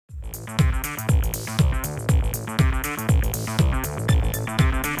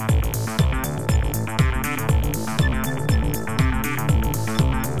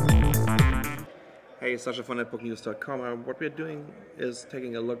Hey, Sasha from netbooknews.com. What we're doing is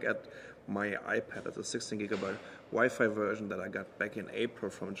taking a look at my iPad. It's a 16 gigabyte Wi-Fi version that I got back in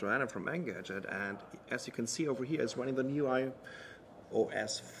April from Joanna from Engadget, and as you can see over here, it's running the new iOS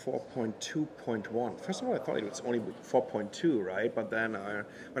 4.2.1. First of all, I thought it was only 4.2, right? But then,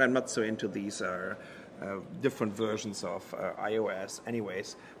 but I'm not so into these different versions of iOS,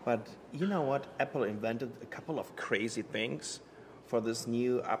 anyways. But you know what? Apple invented a couple of crazy things for this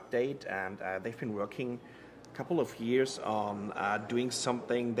new update, and they've been working a couple of years on doing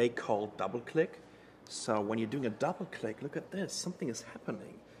something they call double click. So when you're doing a double click, look at this, something is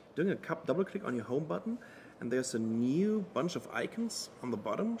happening. Doing a double click on your home button, and there's a new bunch of icons on the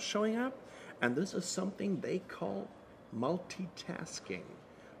bottom showing up, and this is something they call multitasking.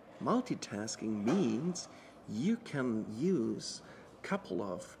 Multitasking means you can use a couple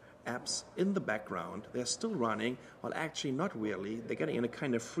of apps in the background. They're still running, well actually not really, they're getting in a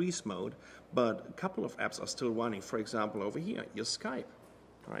kind of freeze mode, but a couple of apps are still running. For example, over here, your Skype,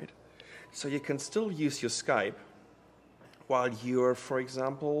 right? So you can still use your Skype while you're, for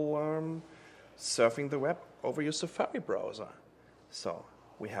example, surfing the web over your Safari browser. So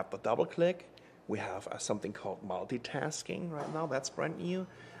we have the double click, we have something called multitasking right now, that's brand new,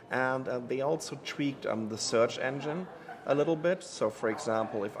 and they also tweaked the search engine a little bit. So for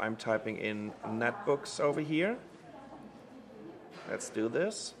example, if I'm typing in netbooks over here, let's do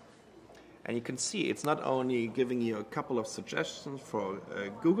this, and you can see it's not only giving you a couple of suggestions for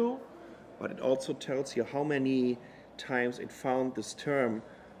Google, but it also tells you how many times it found this term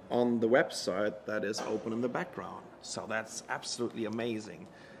on the website that is open in the background. So that's absolutely amazing.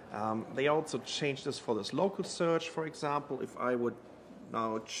 They also changed this for this local search. For example, if I would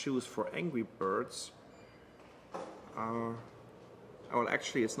now choose for Angry Birds, well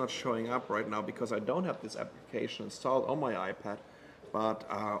actually it's not showing up right now because I don't have this application installed on my iPad, but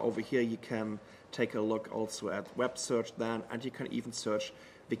over here you can take a look also at web search then, and you can even search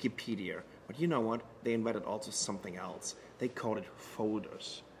Wikipedia. But you know what, they invented also something else. They called it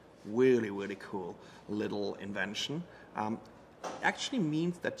folders. Really cool little invention. Actually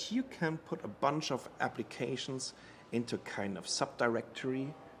means that you can put a bunch of applications into kind of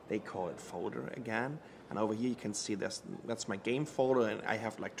subdirectory. They call it folder again. And over here you can see that's my game folder, and I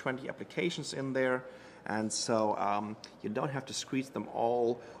have like 20 applications in there. And so you don't have to squeeze them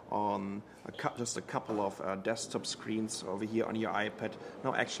all on just a couple of desktop screens over here on your iPad.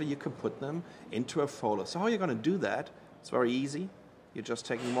 No, actually you can put them into a folder. So how are you going to do that? It's very easy. You're just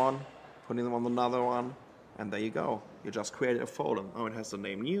taking one, putting them on another one, and there you go. You just created a folder. Now it has the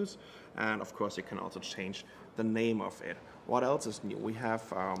name news, and of course you can also change the name of it. What else is new? We have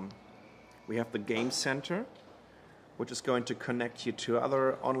the Game Center, which is going to connect you to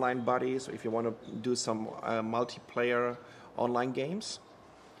other online buddies if you want to do some multiplayer online games.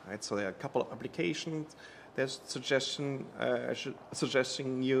 Right, so there are a couple of applications. There's suggesting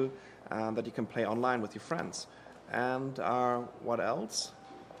you that you can play online with your friends. And what else?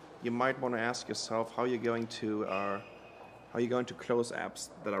 You might want to ask yourself how you're going to close apps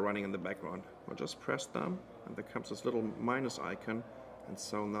that are running in the background. Well, just press them, and there comes this little minus icon, and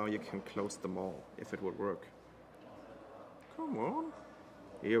so now you can close them all if it would work. Come on,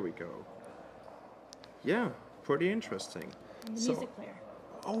 here we go. Yeah, pretty interesting. And the music player.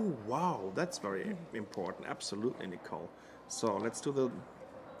 Oh wow, that's very important. Absolutely, Nicole. So let's do the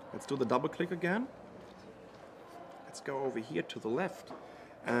double click again. Let's go over here to the left.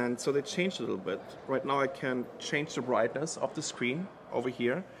 And so they changed a little bit. Right now I can change the brightness of the screen over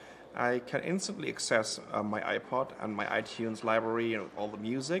here. I can instantly access my iPod and my iTunes library and all the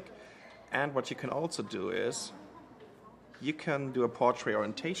music. And what you can also do is you can do a portrait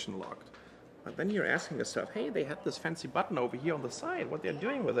orientation lock. But then you're asking yourself, hey, they had this fancy button over here on the side. What they're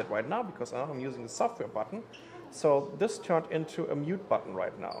doing with it right now, because I'm using the software button. So this turned into a mute button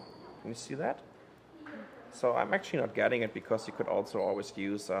right now. Can you see that? So I'm actually not getting it because you could also always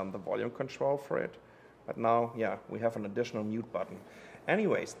use the volume control for it. But now, yeah, we have an additional mute button.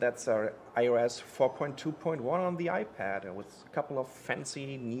 Anyways, that's our iOS 4.2.1 on the iPad with a couple of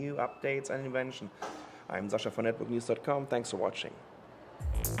fancy new updates and invention. I'm Sasha from netbooknews.com. Thanks for watching.